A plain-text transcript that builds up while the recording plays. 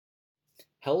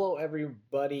Hello,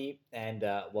 everybody, and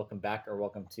welcome back, or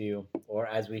welcome to, or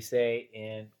as we say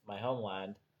in my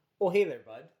homeland, oh, hey there,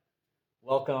 bud.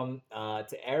 Welcome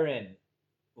to Erin.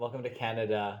 Welcome to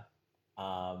Canada.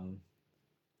 Um,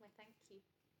 Why, thank you.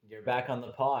 you're back on the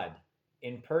pod,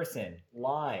 in person,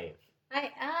 live,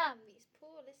 I am these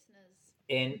poor listeners.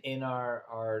 in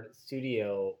our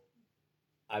studio.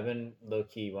 I've been low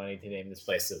key wanting to name this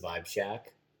place the Vibe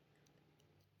Shack.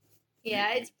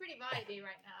 Yeah, it's pretty vibey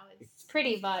right now. It's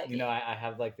pretty vibey. I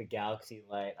have like the galaxy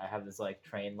light. I have this like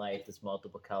train light, that's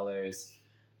multiple colors.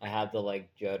 I have the like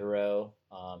Jotaro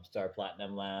star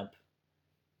platinum lamp.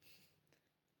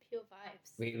 Pure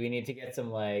vibes. We need to get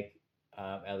some like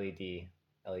LED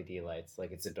lights,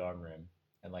 like it's a dorm room,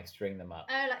 and like string them up.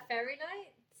 Oh, like fairy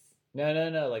lights?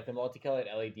 No, like the multicolored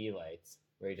LED lights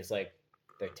where you just like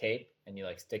they're tape and you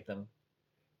like stick them.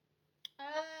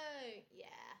 Oh, yeah.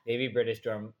 Maybe British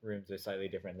dorm rooms are slightly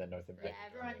different than North American. Yeah,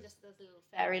 everyone just does little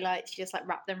fairy lights. You just like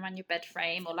wrap them around your bed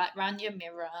frame or like around your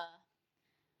mirror.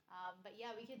 But yeah,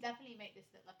 we could definitely make this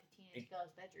look like a teenage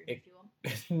girl's bedroom if you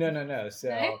want. No. So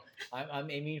No? I'm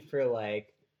aiming for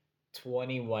like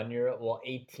 21-year-old, well,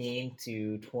 18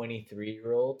 to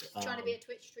 23-year-old. Trying to be a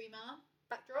Twitch streamer,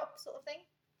 backdrop sort of thing.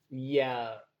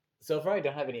 Yeah. So far, I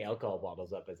don't have any alcohol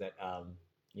bottles up as it,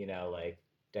 like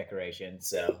decoration.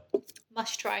 So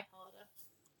Must try harder.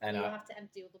 and You'll have to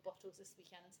empty all the bottles this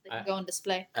weekend so they can go on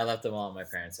display. I left them all at my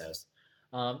parents' house.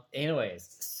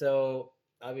 Anyways, so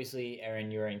obviously, Erin,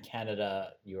 you're in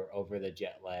Canada. You're over the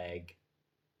jet lag.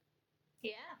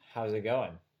 Yeah. How's it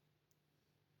going?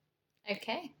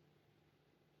 Okay.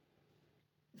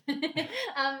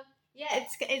 Yeah,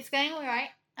 it's going all right.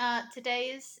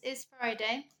 Today is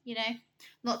Friday.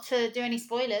 Not to do any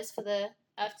spoilers for the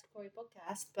Earth to Quarry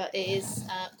podcast, but it is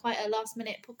quite a last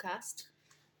minute podcast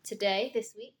today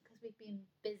this week because we've been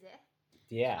busy.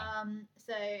 Yeah.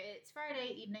 So it's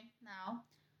Friday evening now,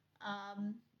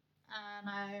 and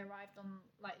I arrived on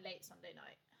like late Sunday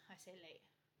night. I say late.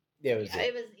 Yeah, it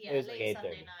was late like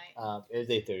Sunday night. It was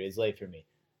 8:30. It's late for me.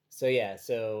 So yeah,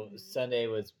 Sunday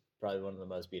was probably one of the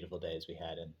most beautiful days we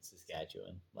had in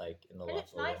Saskatchewan, like in the It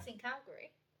looks last little. nice in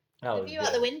Calgary. Oh, The view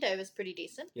out the window was pretty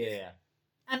decent. Yeah.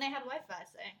 And they had Wi-Fi,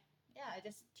 so yeah, I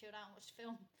just chilled out and watched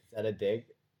film. Is that a dig?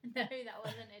 No, that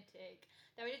wasn't a dig.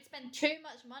 Though we did spend too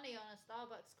much money on a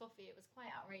Starbucks coffee. It was quite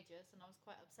outrageous, and I was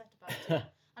quite upset about it.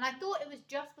 And I thought it was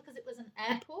just because it was an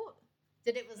airport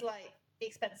that it was like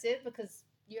expensive because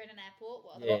you're in an airport.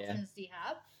 What other options do you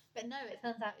have? But no, it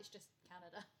turns out it's just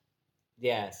Canada.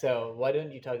 Yeah. So why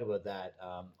don't you talk about that?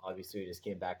 Obviously, we just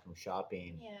came back from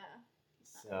shopping. Yeah.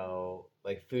 So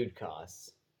like food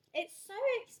costs. It's so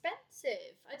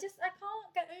expensive. I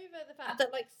can't get over the fact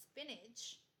that like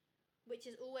spinach, which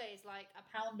is always like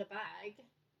 £1 a bag,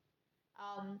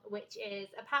 which is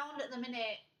 £1 at the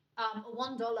minute.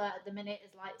 $1 at the minute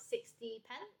is like 60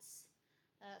 pence.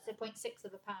 So 0.6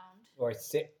 of a pound. Or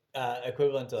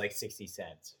equivalent to like 60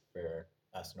 cents for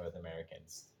us North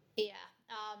Americans. Yeah.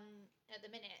 At the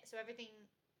minute, so everything.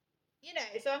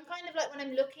 So I'm kind of like when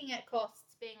I'm looking at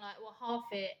costs, being like, well,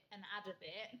 half it and add a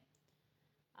bit.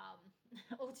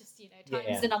 Or just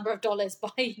times the number of dollars by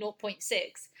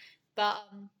 0.6, but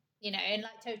in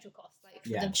like total cost, like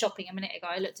for them shopping a minute ago,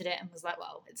 I looked at it and was like,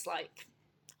 well, it's like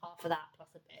half of that plus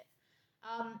a bit.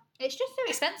 It's just so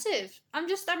expensive.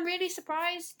 I'm really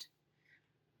surprised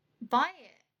by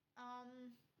it.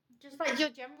 Just like your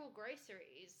general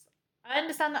groceries, I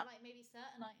understand that like maybe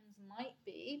certain items might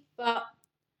be, but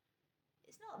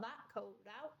it's not that cold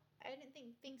out. I didn't think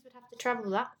things would have to travel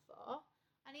that far,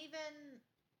 and even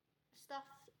stuff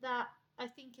that I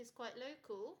think is quite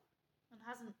local and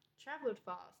hasn't travelled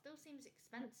far still seems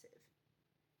expensive.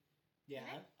 Yeah,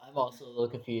 I'm also a little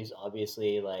confused.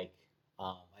 Obviously, like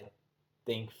I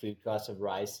think food costs have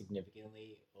rise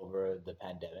significantly over the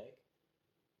pandemic,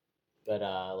 but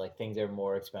like things are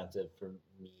more expensive for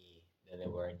me than they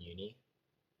were in uni.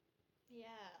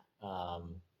 Yeah.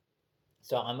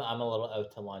 So I'm a little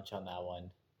out to lunch on that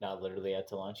one. Not literally out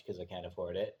to lunch because I can't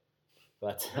afford it,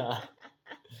 but.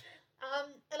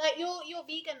 Like your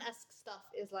vegan-esque stuff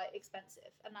is like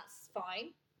expensive, and that's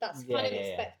fine. That's kind of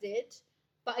expected.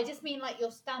 Yeah. But I just mean like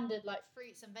your standard like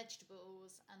fruits and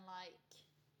vegetables and like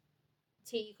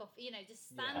tea, coffee, just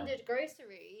standard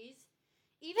groceries.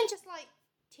 Even just like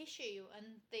tissue and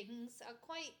things are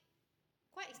quite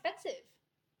expensive.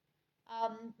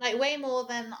 Like way more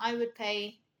than I would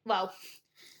pay. Well,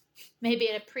 maybe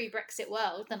in a pre-Brexit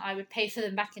world, than I would pay for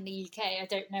them back in the UK. I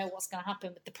don't know what's going to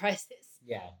happen with the prices.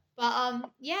 Yeah. But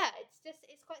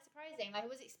it's quite surprising. Like I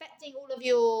was expecting all of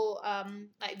your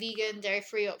like vegan,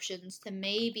 dairy-free options to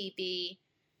maybe be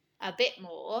a bit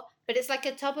more, but it's like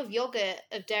a tub of yogurt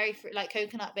of dairy free, like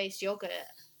coconut based yogurt.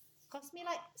 Cost me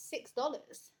like $6.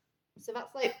 So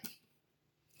that's like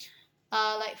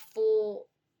four.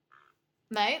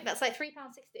 No, that's like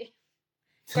 £3.60.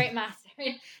 Great math.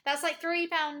 That's like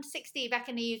 £3.60 back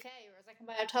in the UK, whereas I can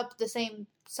buy a tub the same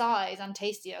size and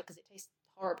tastier because it tastes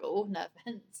horrible. No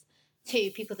offense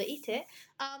to people that eat it.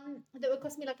 That would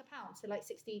cost me like £1, so like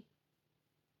 60.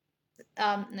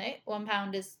 No,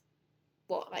 £1 is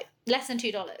what, like less than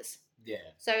 $2. Yeah.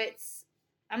 So it's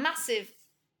a massive,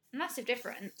 massive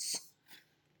difference.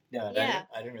 No, yeah.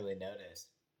 I didn't really notice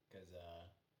because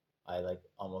I like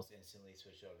almost instantly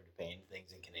switched over to paying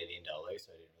things in Canadian dollars,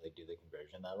 so I didn't really do the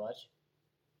conversion that much.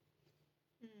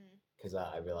 Because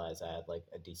I realized I had like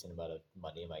a decent amount of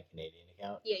money in my Canadian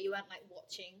account. Yeah, you weren't like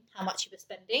watching how much you were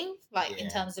spending, like in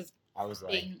terms of I was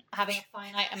like having a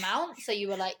finite amount. So you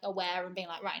were like aware and being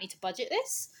like, right, I need to budget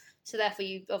this. So therefore,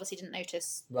 you obviously didn't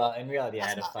notice. Well, in reality, I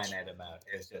had a finite amount.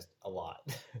 It was just a lot.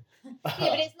 Yeah,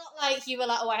 but it's not like you were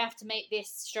like, oh, I have to make this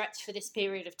stretch for this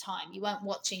period of time. You weren't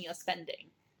watching your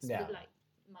spending. No. Like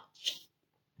much.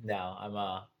 No,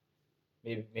 I'm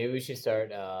maybe we should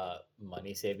start a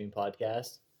money saving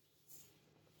podcast.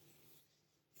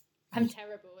 I'm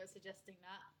terrible at suggesting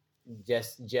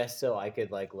that. Just so I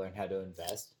could like learn how to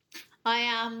invest. I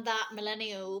am that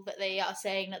millennial, but they are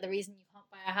saying that the reason you can't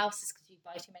buy a house is because you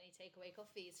buy too many takeaway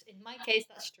coffees. In my case,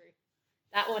 that's true.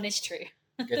 That one is true.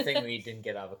 Good thing we didn't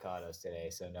get avocados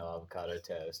today, so no avocado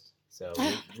toast. So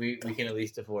we can at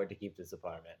least afford to keep this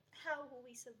apartment. How will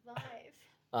we survive?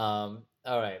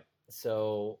 All right.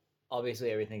 So obviously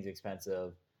everything's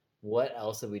expensive. What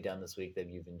else have we done this week that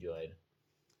you've enjoyed?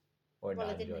 Or not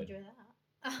enjoyed? I didn't enjoy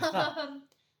that.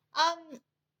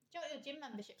 Your gym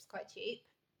membership's quite cheap,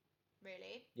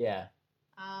 really. Yeah.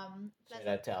 Shout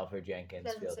out to Alfred Jenkins.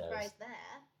 Pleasant surprise there.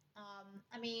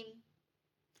 I mean,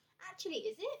 actually,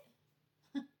 is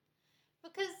it?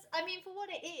 Because I mean, for what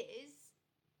it is,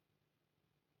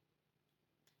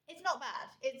 it's not bad.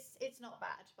 It's not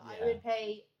bad, but I would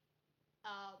pay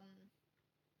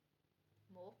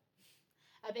more,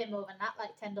 a bit more than that,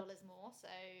 like $10 more. So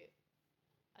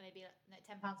maybe like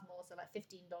 £10 more, so like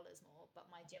 $15 more. But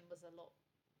my gym was a lot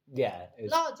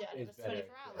larger. It was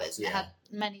 24 hours. Yeah. It had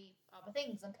many other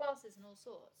things and classes and all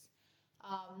sorts.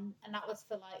 And that was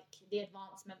for like the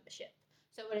advanced membership.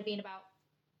 So it would have been about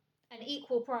an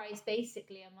equal price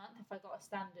basically a month if I got a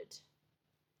standard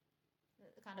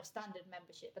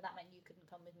membership, but that meant you couldn't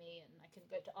come with me and I couldn't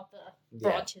go to other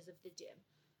branches of the gym.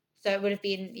 So it would have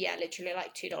been literally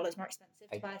like $2 more expensive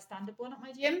to buy a standard one at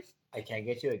my gym. I can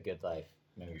get you a Good Life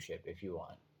membership if you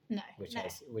want. No,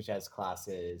 which has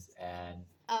classes and.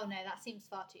 Oh no, that seems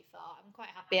far too far. I'm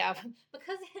quite happy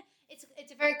because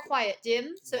it's a very quiet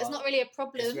gym, so it's not really a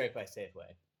problem. It's right by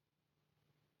Safeway.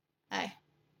 Oh.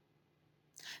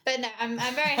 But no, I'm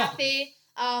very happy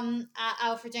at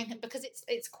Alfred Jenkins because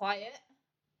it's quiet.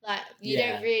 Like you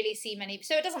don't really see many,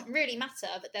 so it doesn't really matter.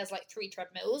 But there's like 3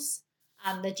 treadmills,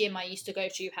 and the gym I used to go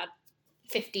to had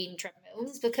 15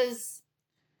 treadmills because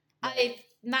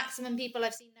maximum people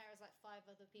I've seen there is like 5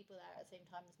 other people there at the same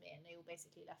time as me, and they all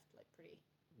basically left like pretty.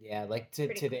 Yeah, like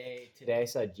today I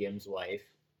saw Jim's wife.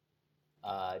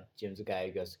 Jim's a guy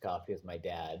who goes to coffee with my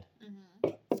dad,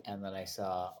 and then I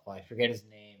saw I forget his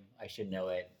name. I should know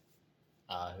it.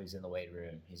 Who's in the weight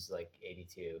room? He's like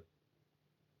 82.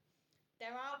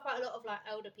 There are quite a lot of like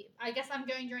older people. I guess I'm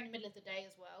going during the middle of the day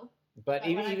as well. But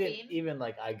even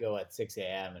like I go at 6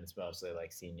 a.m. and it's mostly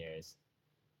like seniors,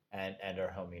 and our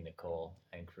homie Nicole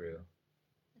and crew.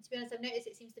 And to be honest, I've noticed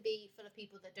it seems to be full of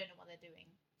people that don't know what they're doing.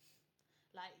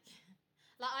 Like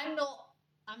I'm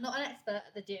not an expert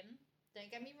at the gym. Don't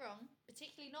get me wrong,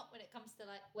 particularly not when it comes to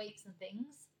like weights and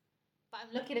things. But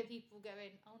I'm looking at people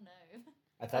going, "Oh no."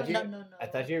 I thought I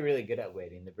thought you were really good at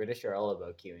waiting. The British are all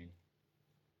about queuing.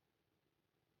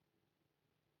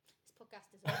 This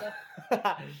podcast is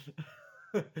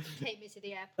over. Take me to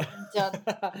the airport.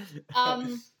 I'm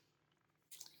done.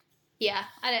 Yeah,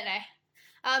 I don't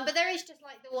know. But there is just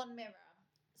like the one mirror.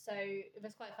 So it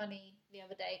was quite funny the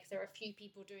other day because there were a few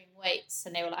people doing weights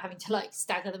and they were like having to like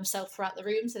stagger themselves throughout the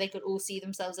room so they could all see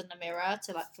themselves in the mirror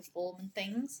to like perform and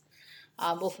things.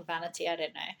 Or for vanity, I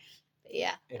don't know. But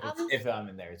yeah. If I'm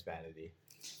in there, it's vanity.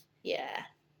 Yeah.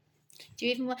 Do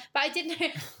you even want... But I didn't know...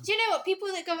 Do you know what? People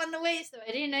that go on the weights, though,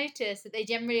 I didn't notice that they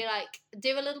generally, like,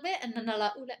 do a little bit and then they're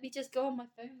like, oh, let me just go on my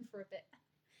phone for a bit.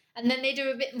 And then they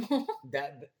do a bit more.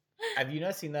 Have you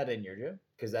not seen that in your gym?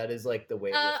 Because that is, like, the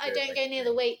weight I don't go near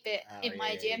the weight bit in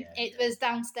my gym. It was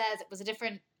downstairs. It was a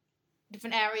different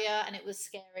area and it was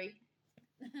scary.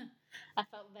 I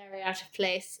felt very out of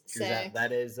place. So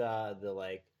that is the,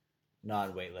 like,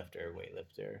 non-weightlifter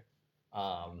weightlifter.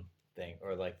 thing,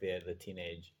 or like the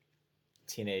teenage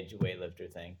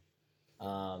weightlifter thing.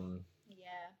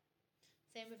 Yeah.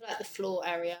 Same with like the floor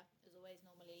area is always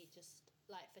normally just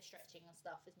like for stretching and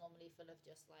stuff is normally full of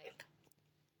just like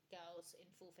girls in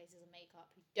full faces of makeup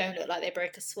who don't look like they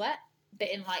broke a sweat, but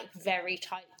in like very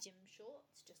tight gym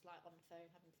shorts, just like on the phone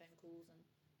having phone calls and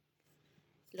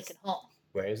looking hot.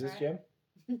 Where is this gym?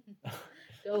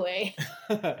 Go away.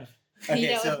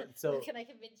 Okay, so can I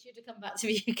convince you to come back to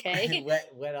the UK?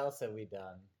 what else have we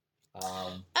done?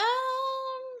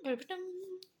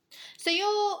 So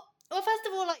first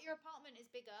of all, like your apartment is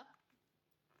bigger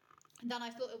than I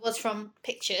thought it was from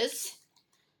pictures.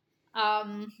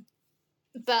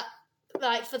 But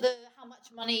like for how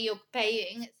much money you're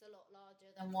paying, it's a lot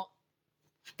larger than what.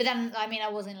 But then I mean, I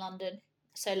was in London,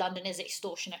 so London is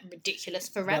extortionate and ridiculous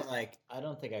for rent. But like, I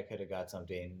don't think I could have got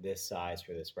something this size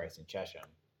for this price in Cheshire.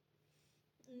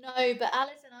 No, but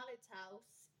Alice and Alec's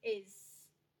house is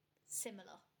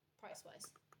similar price wise.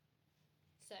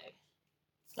 So,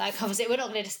 like, obviously, we're not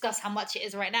going to discuss how much it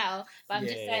is right now, but I'm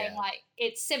just saying, like,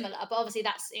 it's similar. But obviously,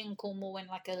 that's in Cornwall in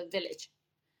like a village.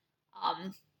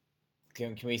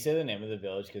 Can we say the name of the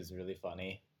village because it's really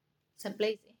funny? St.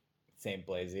 Blazy. St.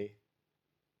 Blazy.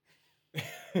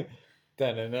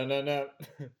 No.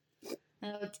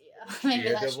 Oh dear. Maybe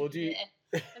that's double G.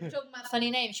 If we're talking about funny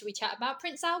names, should we chat about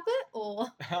Prince Albert or?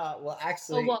 Well,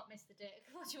 actually. Or what, Mr. Dick?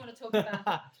 What do you want to talk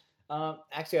about?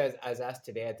 Actually, I was asked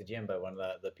today at the gym by one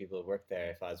of the people who worked there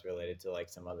if I was related to like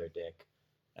some other dick.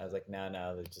 I was like, no,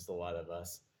 there's just a lot of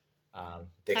us. I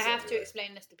have to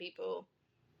explain this to people.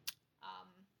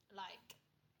 Like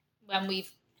when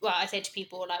I say to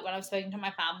people like when I've spoken to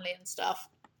my family and stuff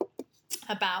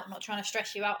about not trying to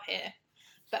stress you out here,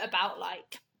 but about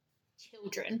like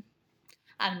children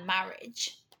and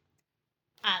marriage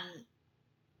and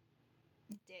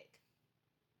dick,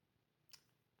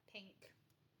 pink.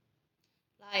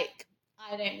 Like,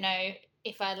 I don't know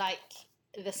if I like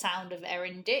the sound of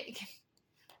Erin Dick.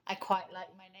 I quite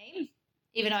like my name,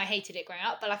 even though I hated it growing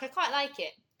up, but like I quite like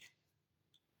it.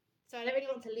 So I don't really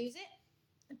want to lose it.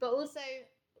 But also,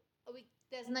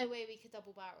 there's no way we could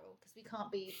double barrel because we can't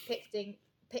be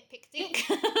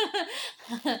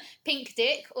pink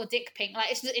dick or dick pink.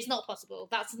 Like it's not possible.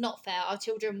 That's not fair. Our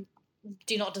children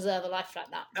do not deserve a life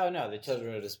like that. Oh no, the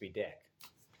children will just be dick.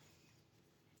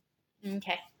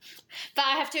 Okay, but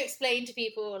I have to explain to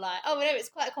people like, oh no, it's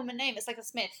quite a common name. It's like a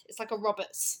Smith. It's like a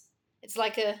Roberts. It's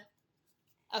like a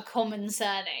common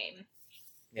surname.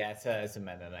 Yeah, it's a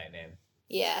Mennonite name.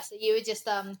 Yeah, so you were just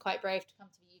quite brave to come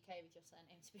to the UK with your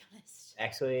surname, to be honest.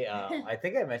 Actually, I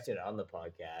think I mentioned it on the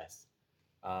podcast.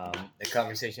 The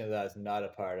conversation that I was not a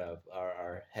part of,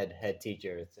 our head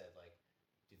teacher said, like,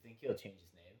 do you think he'll change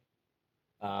his name?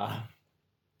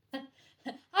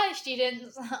 Hi,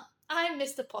 students. I'm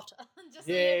Mr. Potter. Just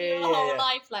live your whole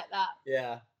life like that.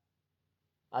 Yeah.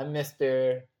 I'm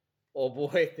Mr. Oh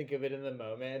boy, think of it in the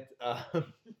moment.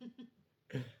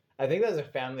 I think that was a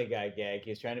Family Guy gag.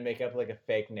 He was trying to make up like a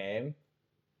fake name.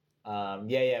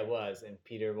 It was. And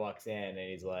Peter walks in and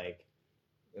he's like,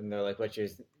 and they're like, "What's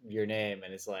your name?"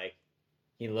 And it's like,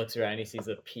 he looks around, he sees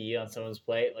a P on someone's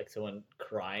plate, like someone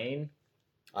crying.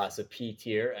 So P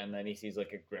tier, and then he sees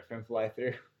like a griffin fly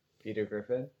through. Peter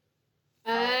Griffin.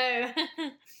 Oh.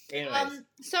 Anyways.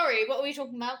 Sorry, what were we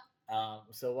talking about?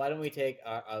 So why don't we take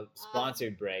a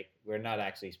sponsored break? We're not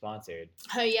actually sponsored.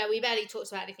 Oh yeah, we barely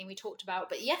talked about anything we talked about,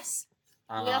 but yes,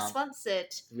 we are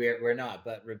sponsored. We're not,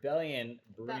 but Rebellion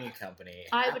Brewing Company.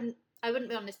 I wouldn't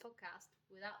be on this podcast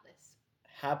without this.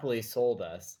 Happily sold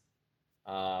us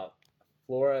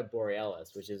Flora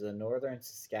Borealis, which is a northern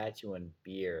Saskatchewan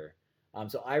beer.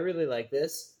 So I really like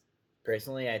this.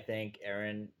 Personally, I think,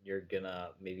 Erin, you're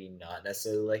gonna maybe not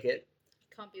necessarily like it.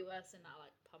 Can't be worse than that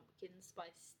like pumpkin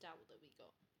spice stout that we got.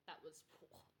 That was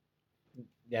poor.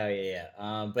 Yeah.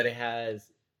 But it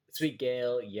has Sweet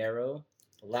Gale, yarrow,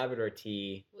 Labrador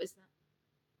tea. What is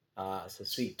that? So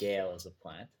Sweet Gale is a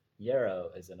plant.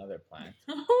 Yarrow is another plant.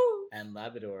 And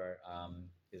Labrador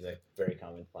is a very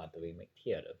common plant that we make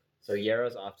tea out of. So yarrow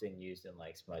is often used in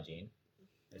like smudging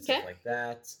and stuff like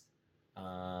that.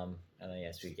 And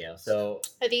then Sweet Gale. So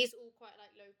are these all quite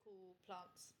like local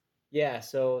plants? Yeah,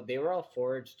 so they were all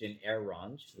foraged in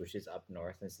Erin, which is up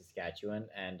north in Saskatchewan,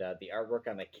 and the artwork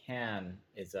on the can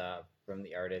is from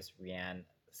the artist Rian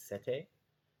Sete.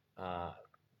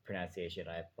 Pronunciation,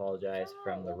 I apologize,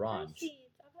 from the Ronge. I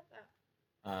like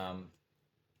that.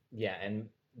 And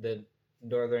the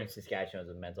northern Saskatchewan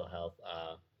is a mental health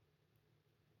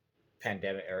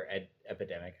pandemic or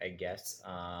epidemic, I guess,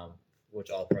 which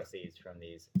all proceeds from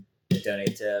these to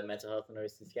donate to mental health in northern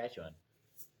Saskatchewan.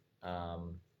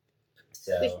 Which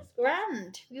So is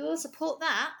grand. We all support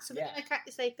that. So we're gonna crack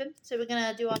this open. So we're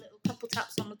gonna do our little couple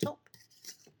taps on the top.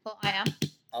 Well, I am.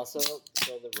 Also,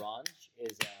 so the Range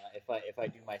is if I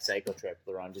do my cycle trip,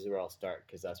 the Range is where I'll start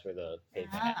because that's where the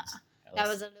pavement ends. That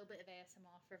was a little bit of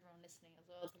ASMR for everyone listening as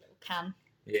well. The little can.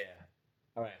 Yeah.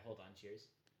 All right, hold on. Cheers.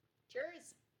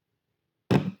 Cheers.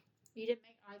 You didn't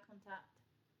make eye contact.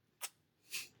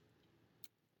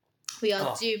 We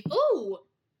are due. Ooh!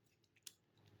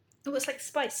 Oh, it's like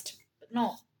spiced, but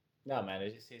not. No, man,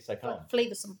 it just tastes like home.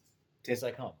 Flavoursome. Tastes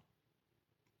like home.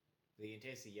 You can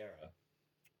taste the yarrow.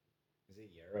 Is it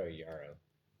yarrow or yarrow?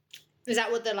 Is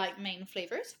that what the like main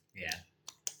flavour is? Yeah.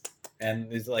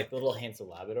 And there's like little hints of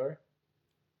Labrador.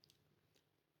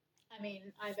 I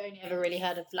mean, I've only ever really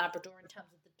heard of Labrador in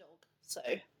terms of the dog, so.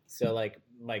 So like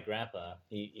my grandpa,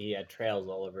 he had trails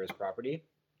all over his property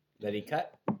that he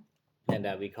cut, and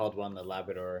we called one the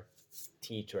Labrador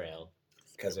Tea Trail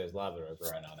because there's Labrador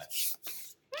growing on it.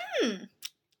 Oh, I like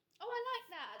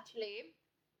that actually.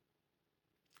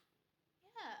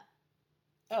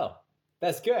 Yeah. Oh,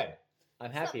 that's good.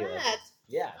 I'm happy with it.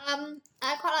 Yeah.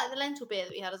 I quite like the lentil beer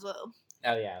that we had as well.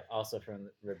 Oh yeah, also from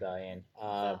Rebellion.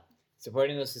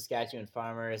 Supporting those Saskatchewan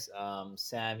farmers.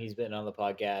 Sam, he's been on the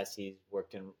podcast. He's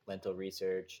worked in lentil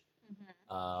research.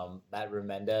 Mm-hmm. Matt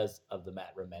Remendez of the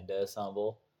Matt Remendez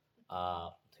Ensemble,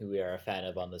 who we are a fan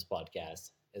of on this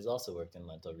podcast, has also worked in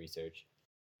lentil research.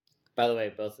 By the way,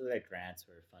 both of their grants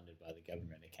were funded by the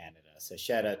government of Canada. So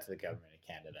shout out to the government of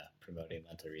Canada promoting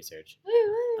lentil research.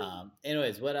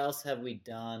 Anyways, what else have we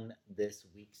done this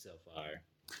week so far?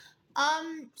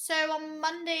 So on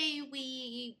Monday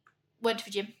we went to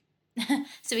the gym.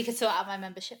 So we could sort out my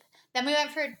membership. Then we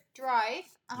went for a drive,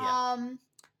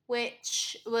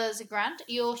 which was grand.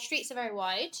 Your streets are very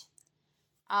wide,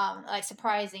 like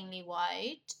surprisingly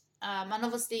wide. And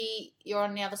obviously you're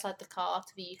on the other side of the car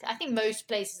to the UK. I think most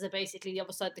places are basically the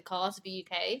other side of the car to the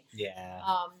UK. Yeah.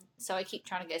 So I keep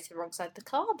trying to go to the wrong side of the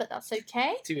car, but that's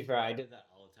okay. To be fair, I did that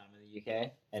all the time in the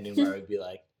UK, and Umar would be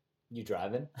like, "You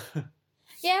driving?"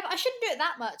 Yeah, but I shouldn't do it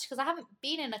that much because I haven't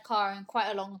been in a car in quite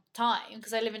a long time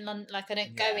because I live in London. Like I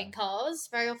don't go in cars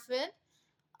very often.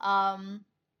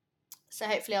 So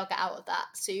hopefully I'll get out of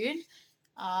that soon.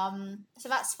 So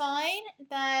that's fine.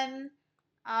 Then,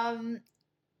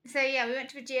 so yeah, we went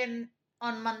to the gym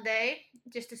on Monday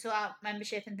just to sort out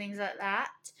membership and things like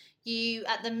that. You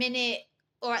at the minute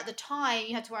or at the time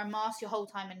you had to wear a mask your whole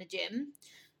time in the gym.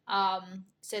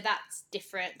 So that's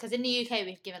different because in the UK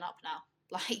we've given up now.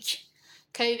 Like.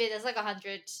 COVID, there's like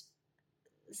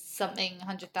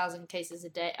 100,000 cases a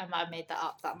day. I might have made that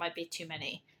up. That might be too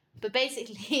many. But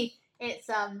basically,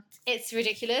 it's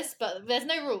ridiculous. But there's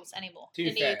no rules anymore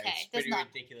in the UK. It's pretty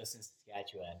ridiculous in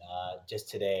Saskatchewan. Just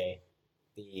today,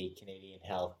 the Canadian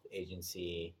Health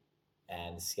Agency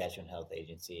and the Saskatchewan Health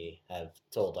Agency have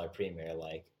told our premier,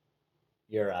 like,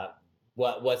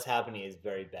 what's happening is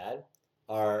very bad.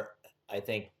 Our, I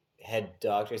think, head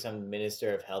doctor, some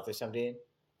minister of health or something,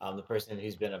 the person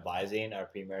who's been advising our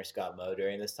premier, Scott Moe,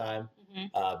 during this time,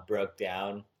 broke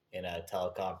down in a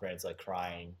teleconference, like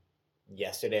crying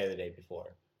yesterday or the day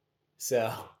before.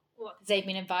 So. What, because they've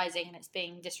been advising and it's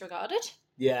being disregarded?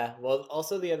 Yeah. Well,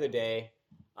 also the other day,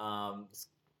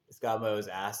 Scott Moe was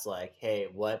asked, like, hey,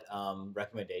 what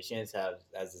recommendations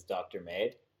has this doctor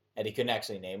made? And he couldn't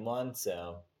actually name one,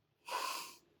 so.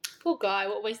 Poor guy,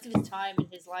 what a waste of his time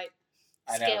and his, like,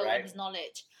 skill and his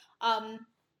knowledge.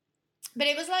 But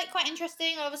it was like quite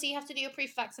interesting. Obviously, you have to do your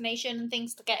pre-vaccination and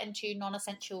things to get into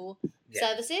non-essential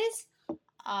services,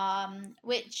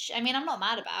 which I mean I'm not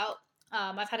mad about.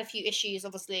 I've had a few issues,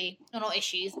 obviously, or not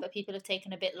issues, but people have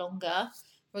taken a bit longer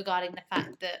regarding the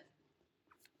fact that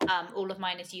all of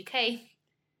mine is UK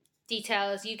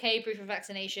details, UK proof of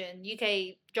vaccination,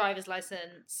 UK driver's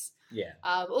license. Yeah.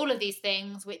 All of these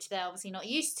things, which they're obviously not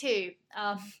used to,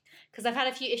 because I've had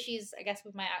a few issues, I guess,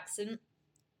 with my accent.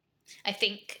 I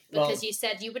think because you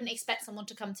said you wouldn't expect someone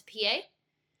to come to PA.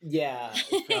 Yeah.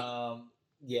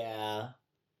 Yeah.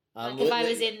 If I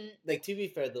was in... Like, to be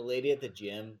fair, the lady at the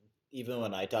gym, even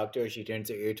when I talk to her, she turns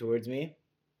her ear towards me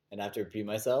and I have to repeat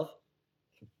myself.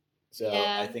 So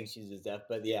I think she's just deaf,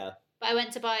 but yeah. But I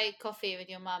went to buy coffee with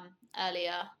your mum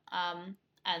earlier, and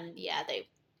yeah, they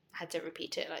had to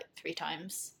repeat it like 3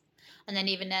 times. And then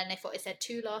even then, they thought I said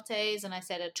 2 lattes, and I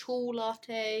said a tall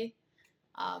latte.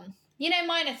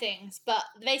 Minor things. But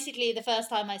basically, the first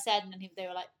time I said, and they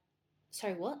were like,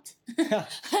 sorry, what?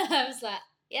 I was like,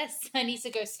 yes, I need to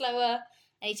go slower.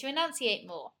 I need to enunciate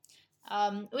more.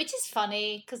 Which is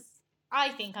funny, because I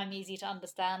think I'm easy to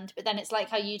understand. But then it's like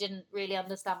how you didn't really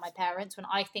understand my parents when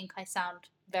I think I sound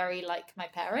very like my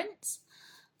parents.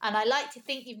 And I like to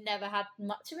think you've never had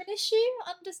much of an issue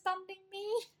understanding me.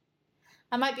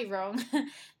 I might be wrong.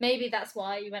 Maybe that's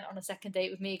why you went on a second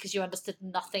date with me, because you understood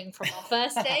nothing from our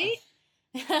first date.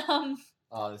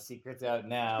 Oh, the secret's out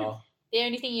now. The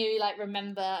only thing you like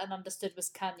remember and understood was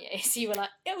Kanye, so you were like,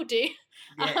 "It'll do."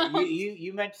 Yeah,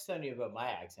 you mentioned something about my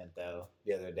accent though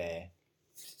the other day.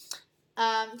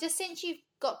 Just since you've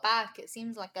got back, it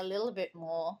seems like a little bit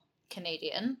more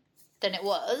Canadian than it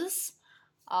was.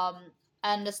 I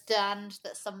understand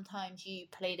that sometimes you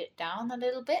played it down a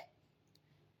little bit,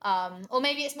 or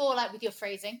maybe it's more like with your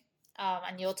phrasing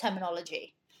and your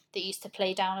terminology that you used to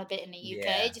play down a bit in the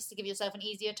UK just to give yourself an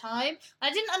easier time.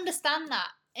 I didn't understand that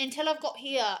until I've got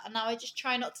here, and now I just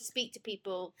try not to speak to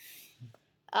people.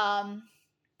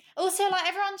 Also, like,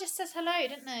 everyone just says hello,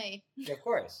 don't they? Yeah, of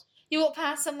course. You walk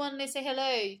past someone, they say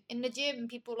hello. In the gym,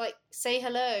 people like say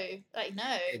hello. Like,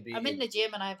 no, I'm in the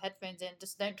gym and I have headphones in.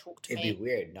 Just don't talk to me. It'd be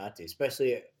weird not to,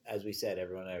 especially as we said,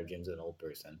 everyone at our gym's an old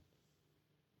person.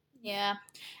 Yeah,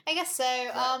 I guess so.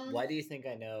 Why do you think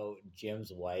I know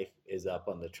Jim's wife is up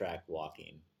on the track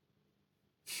walking?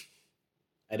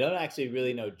 I don't actually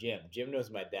really know Jim. Jim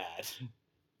knows my dad.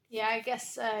 Yeah, I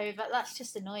guess so, but that's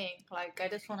just annoying. Like, I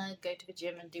just want to go to the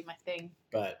gym and do my thing.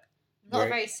 But I'm not a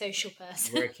very social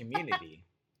person. We're a community.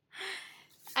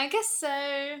 I guess so.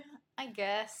 I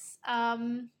guess.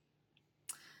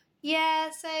 Yeah,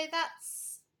 so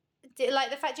that's like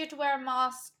the fact you have to wear a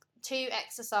mask to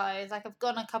exercise. Like, I've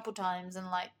gone a couple times and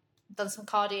like done some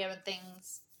cardio and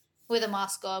things with a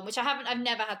mask on, which I've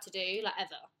never had to do, like,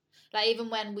 ever. Like, even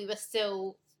when we were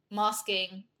still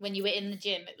masking when you were in the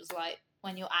gym, it was like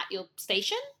when you're at your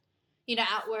station, you know,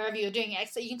 out wherever you're doing it,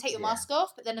 you can take your mask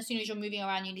off, but then as soon as you're moving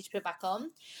around, you need to put it back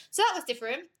on. So that was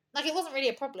different. Like, it wasn't really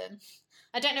a problem.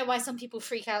 I don't know why some people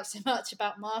freak out so much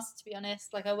about masks, to be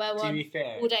honest. Like, I wear one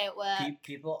all day at work.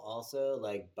 People also,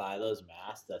 like, buy those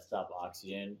masks that stop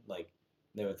oxygen, like,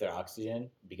 with their oxygen,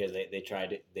 because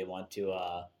they want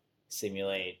to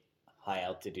simulate high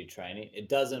altitude training. It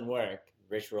doesn't work.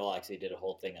 Rich Roll actually did a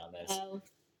whole thing on this.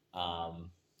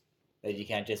 That you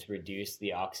can't just reduce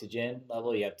the oxygen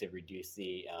level, you have to reduce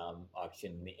the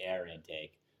oxygen in the air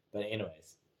intake. But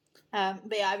anyways.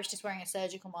 But yeah, I was just wearing a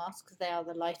surgical mask because they are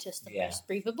the lightest and most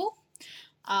breathable.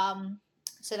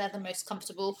 So they're the most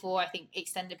comfortable for, I think,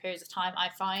 extended periods of time, I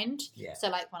find. Yeah. So,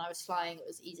 like, when I was flying, it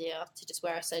was easier to just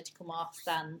wear a surgical mask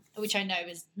than, which I know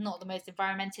is not the most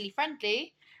environmentally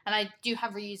friendly. And I do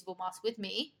have reusable masks with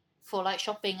me for, like,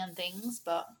 shopping and things.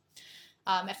 But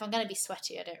if I'm going to be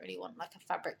sweaty, I don't really want, like, a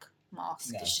fabric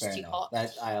mask. It's just too hot.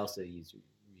 I also use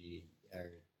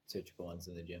surgical ones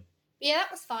in the gym. Yeah,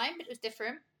 that was fine, but it was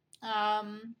different.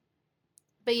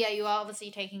 But yeah, you are obviously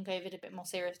taking COVID a bit more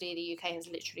seriously. The UK has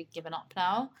literally given up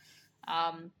now.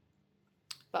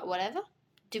 But whatever.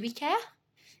 Do we care?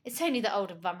 It's only the old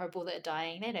and vulnerable that are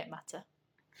dying. They don't matter.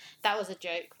 That was a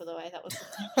joke, by the way. That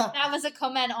was a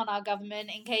comment on our government,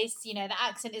 in case, you know, the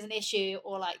accent is an issue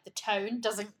or, like, the tone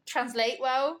doesn't translate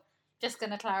well. Just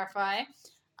going to clarify.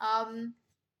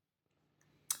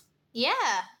 Yeah,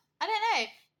 I don't know.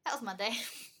 That was Monday.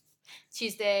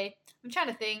 Tuesday. I'm trying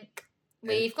to think.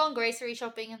 We've gone grocery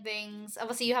shopping and things.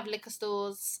 Obviously, you have liquor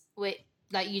stores with,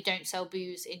 like, you don't sell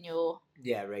booze in your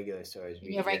regular stores.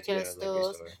 Your regular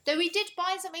stores. Though we did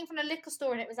buy something from a liquor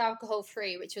store and it was alcohol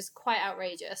free, which was quite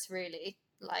outrageous, really.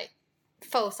 Like,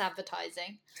 false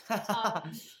advertising.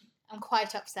 I'm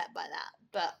quite upset by that,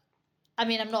 but I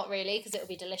mean, I'm not really, because it'll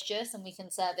be delicious and we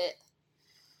can serve it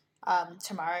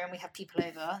tomorrow and we have people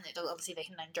over, and obviously they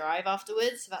can then drive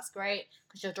afterwards, so that's great,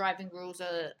 because your driving rules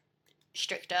are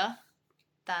stricter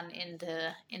than in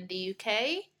the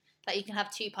UK. Like, you can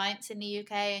have 2 pints in the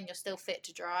UK and you're still fit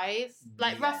to drive.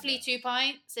 Like, roughly 2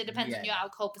 pints. It depends on your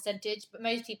alcohol percentage, but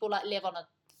most people, like, live on a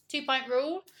 2-pint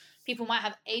rule. People might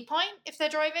have a pint if they're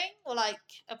driving, or, like,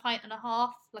 a pint and a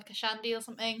half, like a shandy or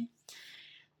something.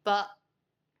 But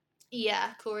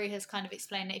yeah, Corey has kind of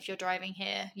explained that if you're driving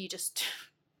here, you just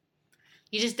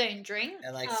don't drink.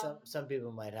 And, like, some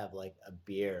people might have, like, a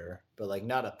beer, but, like,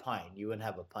 not a pint. You wouldn't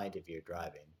have a pint if you're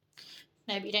driving.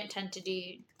 No, but you don't tend to do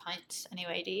pints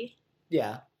anyway, do you?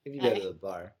 Yeah, if you go to the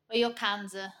bar. Well, your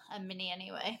cans are mini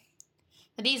anyway.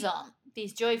 But these aren't.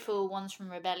 These joyful ones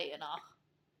from Rebellion are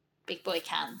big boy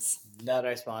cans. Not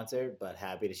our sponsor, but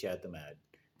happy to shout them out.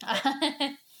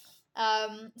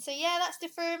 So yeah, that's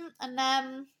different. And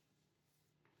then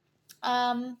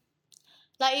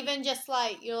like, even just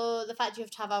like the fact you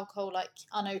have to have alcohol, like,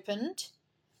 unopened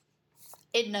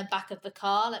in the back of the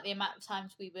car, like the amount of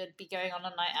times we would be going on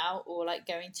a night out or, like,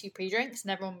 going to pre-drinks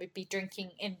and everyone would be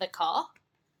drinking in the car.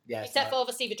 Yeah, except for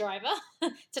obviously the driver.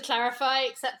 To clarify,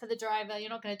 except for the driver, you're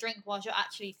not going to drink whilst you're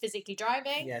actually physically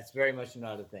driving. Yeah, it's very much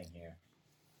not a thing here.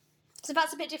 So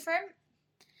that's a bit different.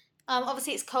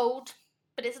 Obviously it's cold,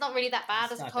 but it's not really that bad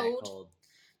It's as not cold. that cold.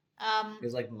 It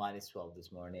was like -12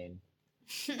 this morning.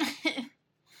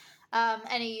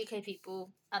 Any UK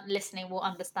people listening will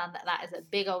understand that that is a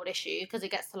big old issue because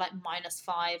it gets to like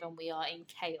 -5 and we are in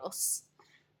chaos.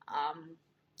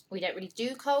 We don't really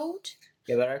do cold.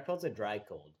 Yeah, but our cold's a dry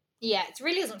cold. Yeah, it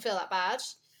really doesn't feel that bad.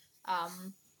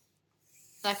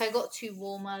 Like I got too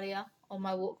warm earlier on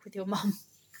my walk with your mum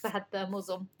because I had thermals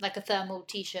on, like a thermal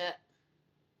t-shirt,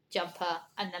 jumper,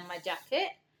 and then my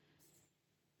jacket.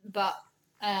 But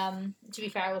to be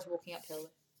fair, I was walking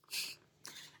uphill,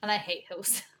 and I hate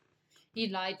hills. You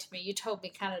lied to me. You told me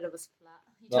Canada was flat.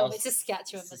 You told me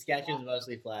Saskatchewan was flat. Saskatchewan's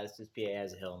mostly flat. It's just PA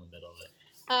has a hill in the middle of it.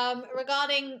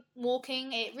 Regarding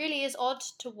walking, it really is odd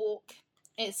to walk.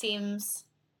 It seems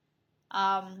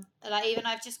like even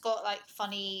I've just got like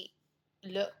funny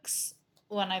looks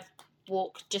when I've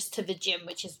walked just to the gym,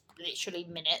 which is literally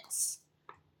minutes,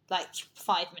 like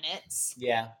 5 minutes.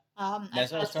 Yeah.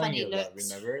 That's what I was telling you about.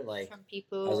 looks Remember, like from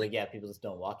people. I was like, yeah, people just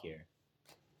don't walk here.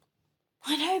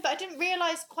 I know, but I didn't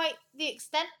realize quite the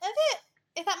extent of it,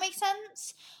 if that makes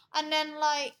sense. And then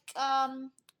like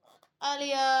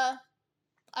earlier,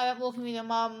 I went walking with your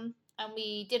mum. And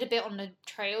we did a bit on the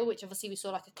trail, which obviously we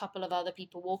saw like a couple of other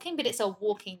people walking, but it's a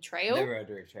walking trail. Never a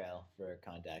dirt trail for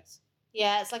context.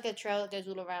 Yeah, it's like a trail that goes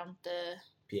all around the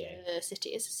city.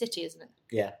 It's a city, isn't it?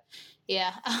 Yeah.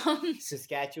 Yeah.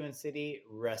 Saskatchewan city,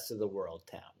 rest of the world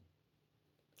town.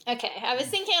 Okay, I was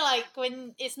thinking like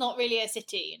when it's not really a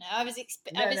city, you know. I was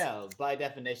No. By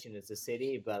definition, it's a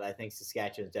city, but I think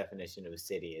Saskatchewan's definition of a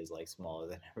city is like smaller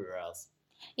than everywhere else.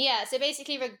 Yeah, so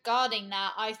basically regarding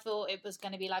that, I thought it was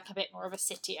going to be like a bit more of a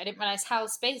city. I didn't realise how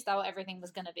spaced out everything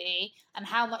was going to be and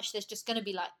how much there's just going to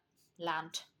be like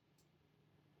land.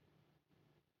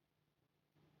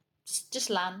 Just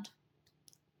land.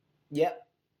 Yep.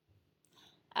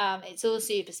 It's all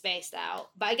super spaced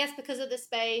out. But I guess because of the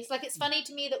space, like it's funny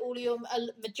to me that a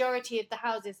majority of the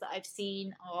houses that I've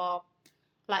seen are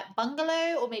like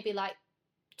bungalow or maybe like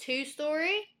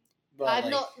 2-story. But I've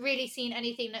not really seen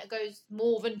anything that goes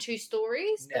more than 2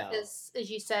 stories because,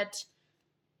 as you said,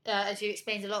 as you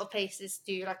explained, a lot of places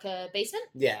do like a basement.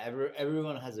 Yeah,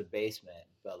 everyone has a basement,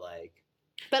 but like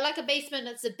a basement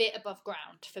that's a bit above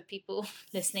ground for people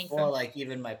listening. Or like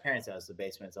even my parents' house, the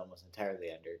basement's almost entirely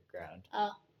underground.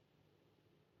 Oh.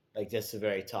 Like just the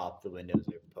very top, the windows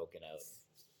are poking out.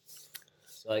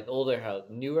 So like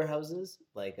newer houses,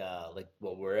 like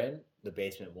what we're in, the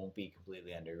basement won't be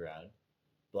completely underground.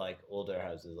 Like older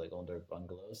houses, like older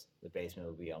bungalows, the basement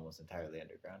will be almost entirely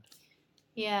underground.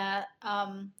 Yeah.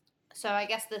 So I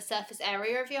guess the surface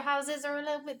area of your houses are a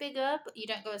little bit bigger, but you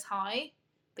don't go as high.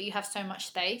 But you have so much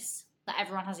space that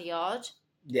everyone has a yard.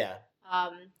 Yeah.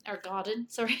 Or a garden.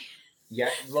 Sorry. Yeah.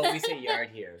 Well, we say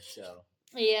yard here, so.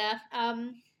 Yeah.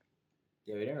 Yeah,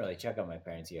 we didn't really check on my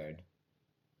parents' yard.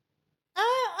 When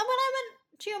I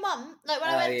went to your mum, like when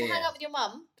I went to hang out with your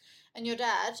mum and your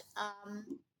dad,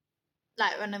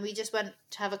 like when we just went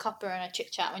to have a cuppa and a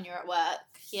chit chat when you were at work,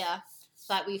 yeah.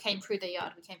 Like we came through the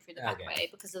yard, we came through the back way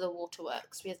because of the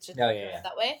waterworks. We had to go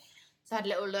that way. So I had a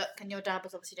little look, and your dad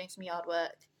was obviously doing some yard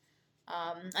work.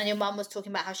 And your mum was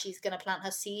talking about how she's going to plant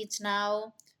her seeds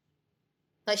now.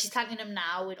 Like she's planting them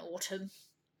now in autumn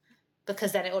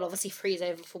because then it will obviously freeze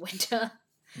over for winter.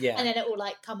 Yeah. And then it will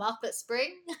like come up at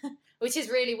spring, which is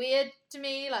really weird to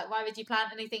me. Like, why would you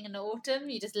plant anything in the autumn?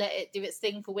 You just let it do its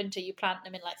thing for winter. You plant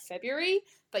them in like February,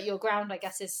 but your ground, I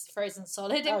guess, is frozen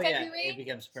solid in February. Yeah, it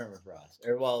becomes permafrost.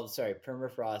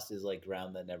 Permafrost is like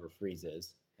ground that never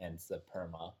freezes, and it's the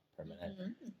permanent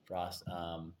frost.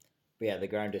 But yeah, the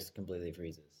ground just completely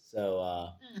freezes.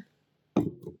 So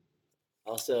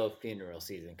also funeral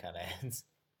season kind of ends.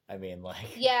 I mean,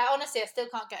 like... Yeah, honestly, I still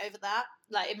can't get over that.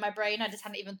 Like, in my brain, I just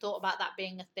hadn't even thought about that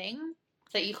being a thing.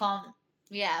 That you can't,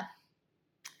 do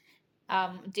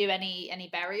any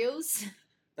burials.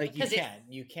 Like,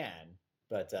 you can,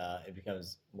 but it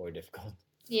becomes more difficult.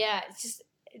 Yeah, it's just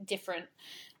different.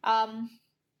 But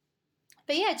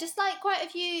yeah, just, like, quite a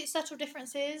few subtle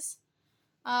differences.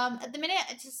 At the minute,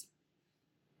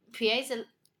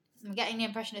 I'm getting the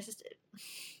impression it's just...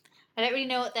 I don't really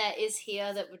know what there is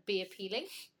here that would be appealing.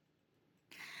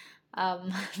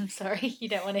 I'm sorry, you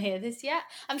don't want to hear this yet.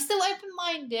 I'm still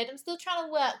open-minded. I'm still trying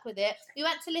to work with it. We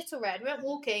went to Little Red. We went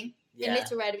walking in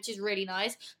Little Red, which is really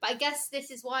nice. But I guess this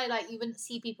is why, like, you wouldn't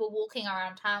see people walking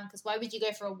around town, because why would you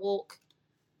go for a walk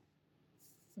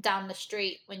down the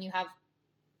street when you have,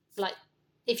 like,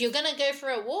 if you're going to go for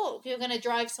a walk, you're going to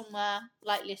drive somewhere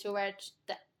like Little Red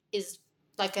that is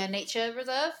like a nature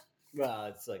reserve. Well,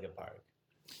 it's like a park.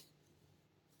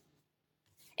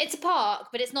 It's a park,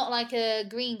 but it's not like a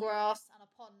green grass and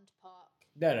a pond park.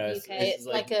 No, no, it's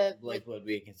like what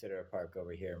we consider a park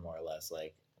over here, more or less,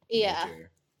 like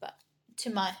nature. But to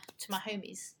my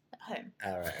homies at home.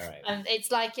 All right. And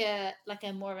it's like a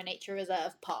more of a nature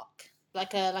reserve park,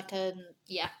 like a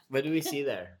yeah. What do we see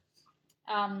there?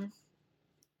 I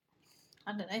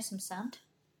don't know, some sand.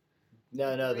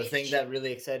 No, the thing that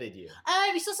really excited you. Oh,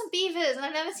 we saw some beavers, and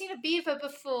I've never seen a beaver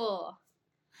before.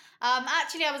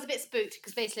 Actually, I was a bit spooked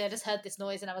because basically I just heard this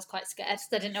noise and I was quite scared,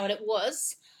 so I didn't know what it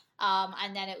was.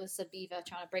 And then it was a beaver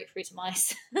trying to break through some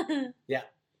ice. Yeah,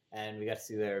 and we got to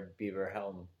see their beaver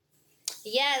helm.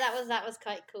 Yeah, that was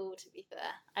quite cool. To be fair,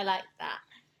 I liked that.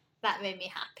 That made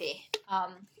me happy.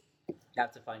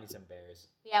 Got to find you some bears.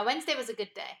 Yeah, Wednesday was a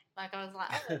good day. Like I was like,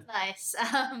 oh, that's nice.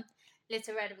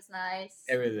 Little Red was nice.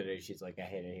 Every other day she's like, I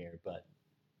hate it here, but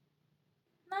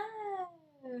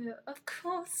no, of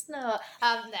course not.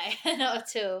 No, not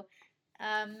at all.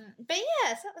 But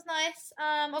yes, that was nice.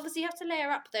 Obviously you have to layer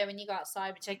up though when you go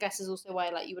outside, which I guess is also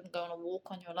why like you wouldn't go on a walk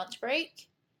on your lunch break.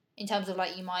 In terms of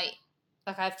like you might,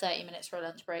 like I have 30 minutes for a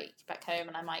lunch break back home,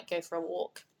 and I might go for a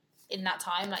walk in that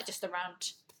time, like just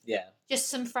around. Yeah. Just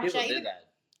some fresh air. People do that.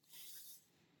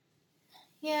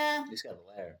 Yeah. You just got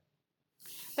to layer.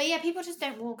 But yeah, people just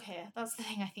don't walk here. That's the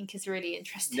thing I think is really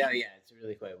interesting. No, yeah, it's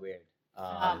really quite weird.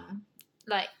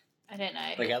 Like I don't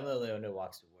know. Like I'm the only one who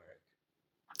walks to work.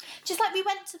 Just like we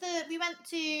went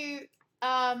to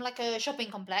like a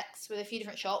shopping complex with a few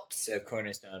different shops. So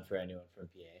Cornerstone for anyone from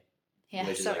PA. Yeah,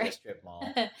 which sorry. Is like a strip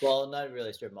mall. Well, not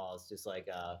really a strip mall. It's just like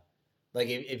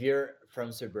if you're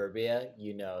from suburbia,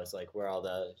 you know it's like where all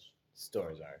the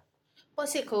stores are.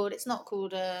 What's it called? It's not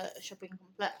called a shopping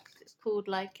complex. It's called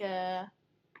like a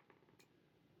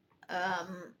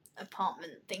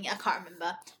apartment thing. I can't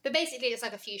remember. But basically, it's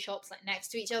like a few shops like next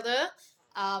to each other.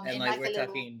 And like we're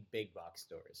talking big box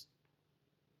stores.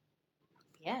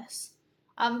 Yes.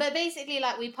 But basically,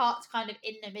 like we parked kind of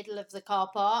in the middle of the car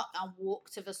park and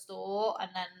walked to the store, and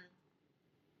then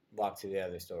walk to the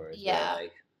other stores. Yeah.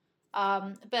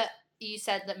 But you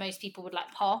said that most people would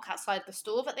like park outside the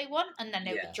store that they want, and then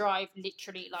they would drive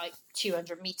literally like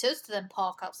 200 meters to then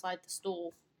park outside the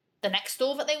store, the next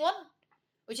store that they want,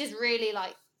 which is really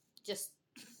like just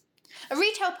a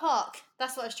retail park.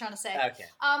 That's what I was trying to say. Okay.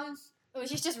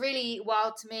 Which is just really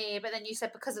wild to me. But then you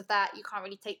said because of that, you can't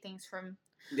really take things from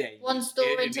one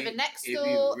store into the next store.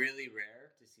 It'd be really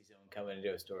rare to see someone come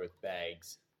into a store with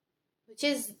bags. Which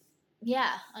is,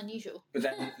 unusual. But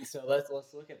then, so let's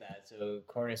look at that. So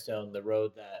Cornerstone, the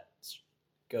road that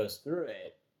goes through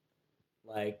it,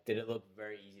 like, did it look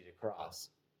very easy to cross?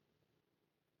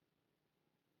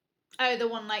 Oh, the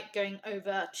one like going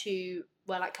over to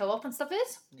where like Co-op and stuff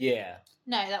is? Yeah.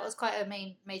 No, that was quite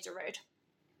a major road.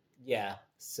 Yeah.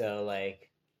 So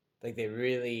like they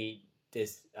really the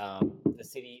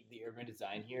city, the urban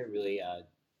design here really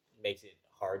makes it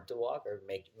hard to walk, or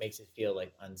makes it feel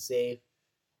like unsafe,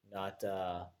 not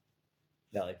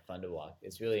like fun to walk.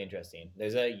 It's really interesting.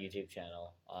 There's a YouTube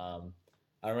channel. I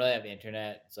don't really have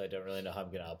internet, so I don't really know how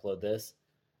I'm gonna upload this.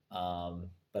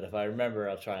 But if I remember,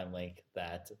 I'll try and link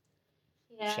that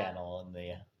channel in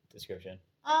the description.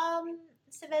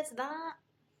 So there's that.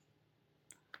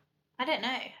 I don't know.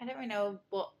 I don't really know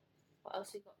what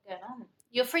else we've got going on.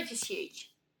 Your fridge is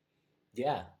huge.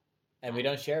 Yeah, and we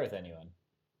don't share with anyone.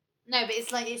 No, but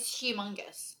it's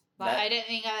humongous. Like I don't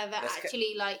think I've ever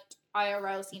actually like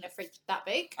IRL seen a fridge that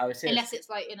big. I would say unless it's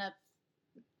like in a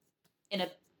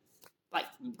like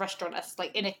restaurant, that's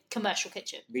like in a commercial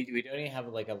kitchen. We don't even have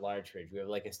like a large fridge. We have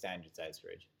like a standard size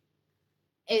fridge.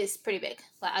 It's pretty big.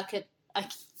 Like I could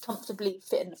comfortably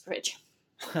fit in the fridge.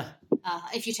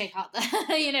 If you take out the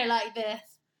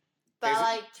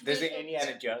there's an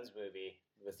Indiana Jones movie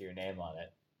with your name on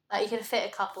it. Like you could fit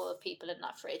a couple of people in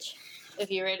that fridge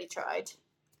if you really tried.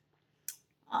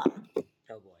 Oh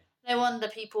boy. No wonder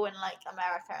people in like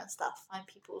America and stuff find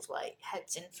people's like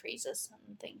heads in freezers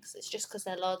and things. It's just because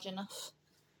they're large enough.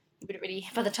 You wouldn't really.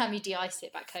 By the time you de-ice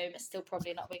it back home, it's still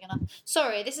probably not big enough.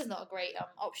 Sorry, this is not a great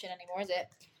option anymore, is it?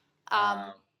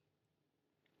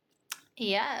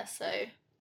 Yeah.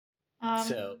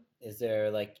 So, is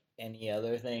there like any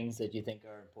other things that you think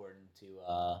are important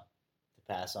to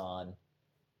pass on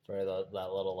for that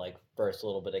little like first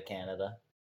little bit of Canada?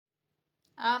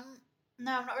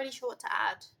 No, I'm not really sure what to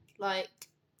add. Like,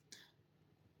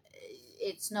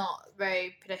 it's not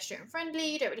very pedestrian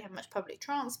friendly. You don't really have much public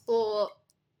transport.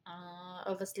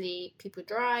 Obviously, people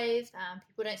drive, and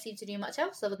people don't seem to do much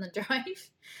else other than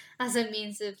drive as a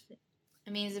means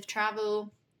of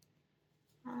travel.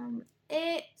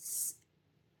 It's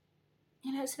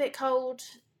it's a bit cold.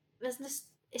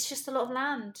 It's just a lot of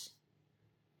land.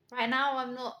 Right now,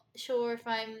 I'm not sure if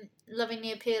I'm loving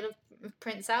the appeal of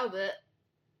Prince Albert.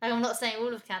 Like, I'm not saying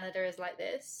all of Canada is like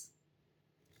this,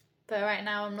 but right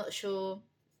now, I'm not sure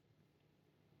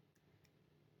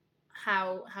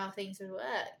how things would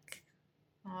work.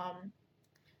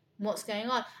 What's going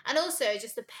on, and also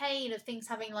just the pain of things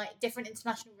having like different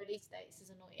international release dates is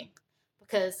annoying.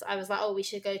 Because I was like, oh, we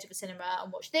should go to the cinema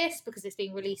and watch this because it's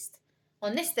being released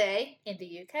on this day in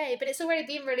the UK, but it's already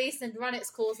been released and run its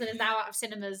course and is now out of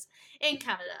cinemas in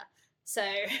Canada. So,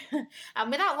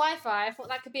 and without Wi-Fi, I thought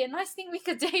that could be a nice thing we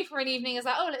could do for an evening. It's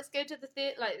like, oh, let's go to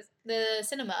the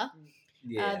cinema,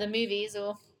 the movies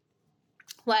or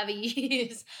whatever you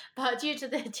use. But due to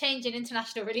the change in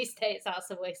international release dates,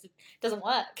 that's a waste. It doesn't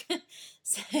work.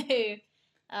 So,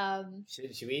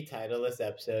 should we title this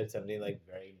episode something like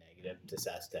very negative to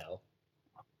Sastel?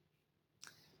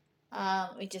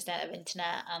 We just don't have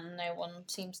internet and no one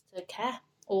seems to care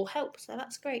or help, so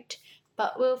that's great.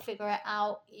 But we'll figure it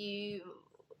out. I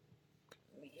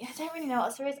don't really know what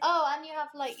else there is. Oh, and you have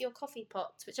like your coffee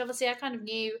pots, which obviously I kind of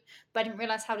knew, but I didn't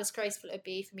realise how disgraceful it would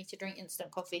be for me to drink instant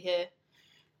coffee here.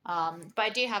 But I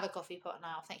do have a coffee pot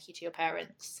now, thank you to your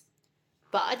parents.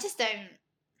 But I just don't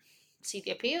see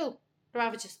the appeal. I'd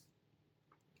rather just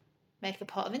make a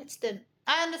pot of instant.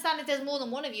 I understand if there's more than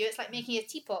one of you, it's like making a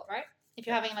teapot, right? If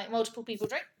you're having like multiple people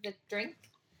drink.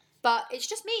 But it's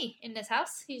just me in this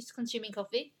house who's consuming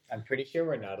coffee. I'm pretty sure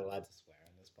we're not allowed to swear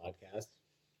on this podcast.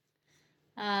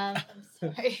 I'm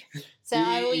sorry. So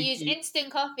I will use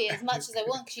instant coffee as much as I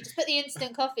want because you just put the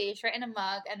instant coffee straight in a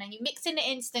mug and then you mix in the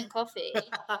instant coffee.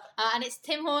 And it's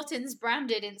Tim Hortons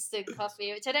branded instant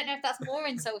coffee, which I don't know if that's more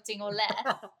insulting or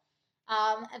less.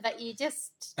 But you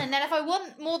just... And then if I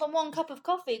want more than one cup of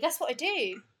coffee, guess what I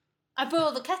do? I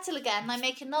boil the kettle again and I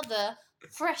make another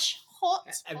fresh, hot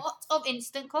pot of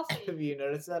instant coffee. Have you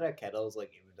noticed that a kettle is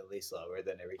like infinitely slower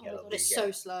than every kettle? Oh God, it's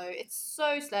so slow. It's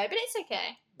so slow, but it's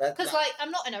okay. Because like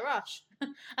I'm not in a rush.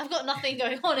 I've got nothing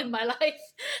going on in my life.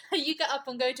 You get up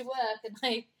and go to work, and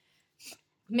I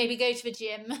maybe go to the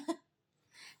gym,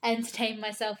 entertain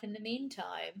myself in the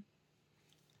meantime.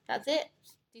 That's it.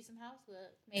 Do some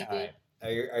housework, maybe. All right.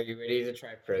 Are you ready to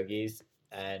try pierogies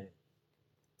and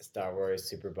Star Wars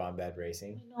Super Bombad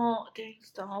Racing? We're not doing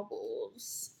Star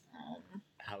Wars.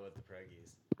 How about the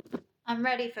pierogies? I'm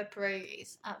ready for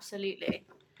pierogies, absolutely.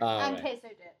 And queso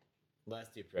dip. Let's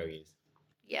do pierogies.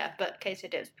 Yeah, but queso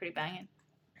dip's pretty banging.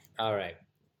 All right.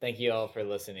 Thank you all for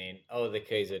listening. Oh, the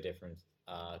queso dip from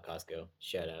Costco.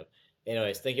 Shout out.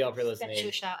 Anyways, thank you all for listening.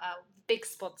 Special shout out. Big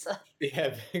sponsor.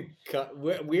 Yeah,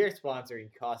 we're sponsoring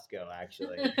Costco,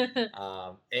 actually.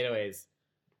 Anyways,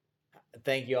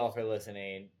 thank you all for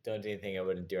listening. Don't do anything I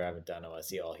wouldn't do or haven't done. I'll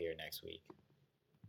see you all here next week.